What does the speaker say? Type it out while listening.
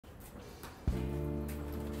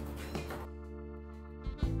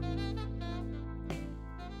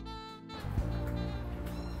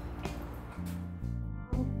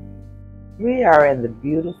We are in the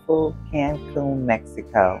beautiful Cancun,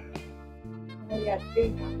 Mexico.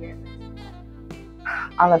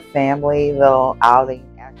 On a family little outing.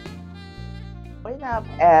 Growing up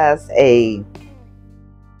as a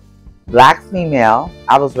black female,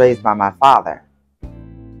 I was raised by my father.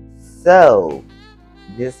 So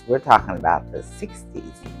we're talking about the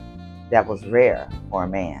 60s. That was rare for a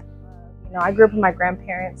man. I grew up with my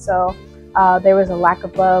grandparents, so there was a lack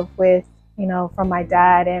of love from my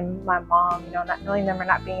dad and my mom, not knowing them or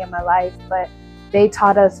not being in my life, but they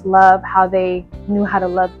taught us love how they knew how to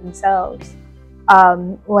love themselves.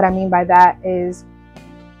 What I mean by that is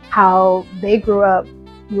how they grew up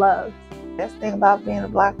loved. Best thing about being a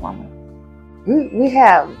black woman, we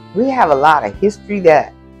have a lot of history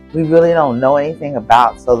that we really don't know anything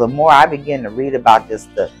about. So the more I begin to read about just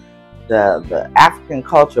the African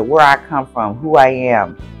culture, where I come from, who I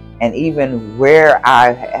am, and even where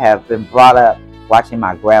I have been brought up watching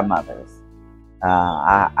my grandmothers.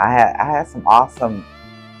 I had some awesome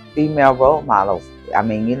female role models. I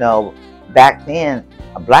mean, back then,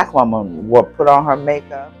 a black woman would put on her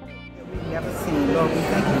makeup. We've never seen. Lord, we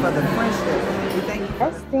thank you for the friendship. We thank you. The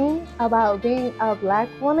best thing about being a black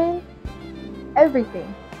woman,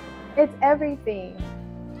 everything. It's everything.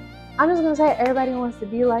 I'm just going to say everybody wants to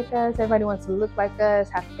be like us. Everybody wants to look like us,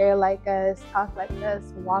 have hair like us, talk like us,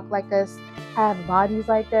 walk like us, have bodies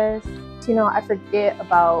like us. I forget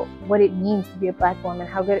about what it means to be a black woman,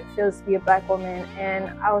 how good it feels to be a black woman. And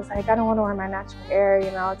I was like, I don't want to wear my natural hair.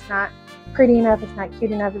 It's not pretty enough. It's not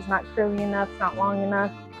cute enough. It's not curly enough. It's not long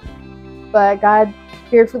enough. But God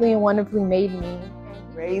fearfully and wonderfully made me.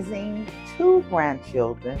 Raising two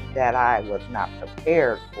grandchildren that I was not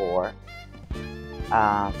prepared for.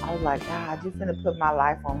 I was like, God, you're going to put my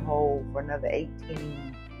life on hold for another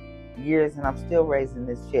 18 years and I'm still raising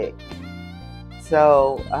this chick.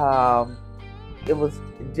 So it was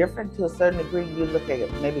different to a certain degree. You look at it,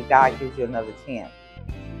 maybe God gives you another chance.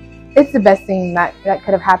 It's the best thing that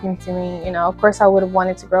could have happened to me. Of course I would have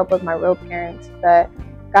wanted to grow up with my real parents, but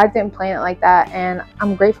God didn't plan it like that. And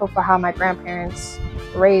I'm grateful for how my grandparents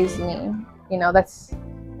raised me.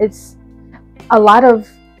 It's a lot of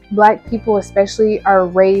Black people especially are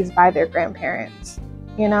raised by their grandparents,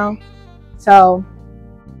 so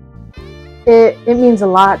it means a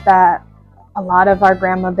lot that a lot of our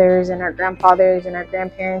grandmothers and our grandfathers and our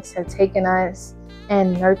grandparents have taken us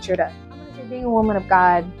and nurtured us. Being a woman of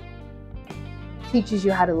God teaches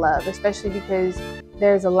you how to love, especially because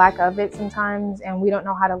there's a lack of it sometimes and we don't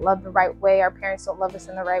know how to love the right way. Our parents don't love us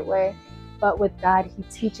in the right way, but with God, He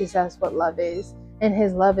teaches us what love is, and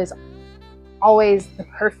His love is always the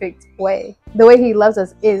perfect way. The way He loves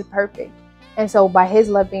us is perfect. And so by His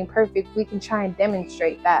love being perfect, we can try and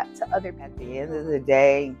demonstrate that to other people. At the end of the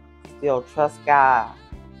day, still trust God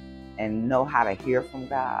and know how to hear from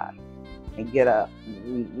God and get up.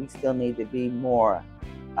 We still need to be more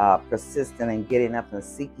persistent in getting up and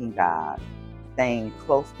seeking God, staying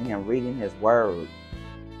close to Him, reading His Word,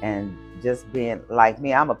 and just being like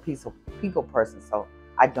me. I'm a people person, so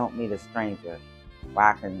I don't need a stranger where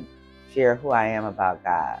I can share who I am about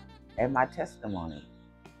God and my testimony.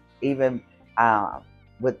 Even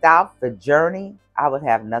without the journey, I would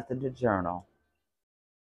have nothing to journal.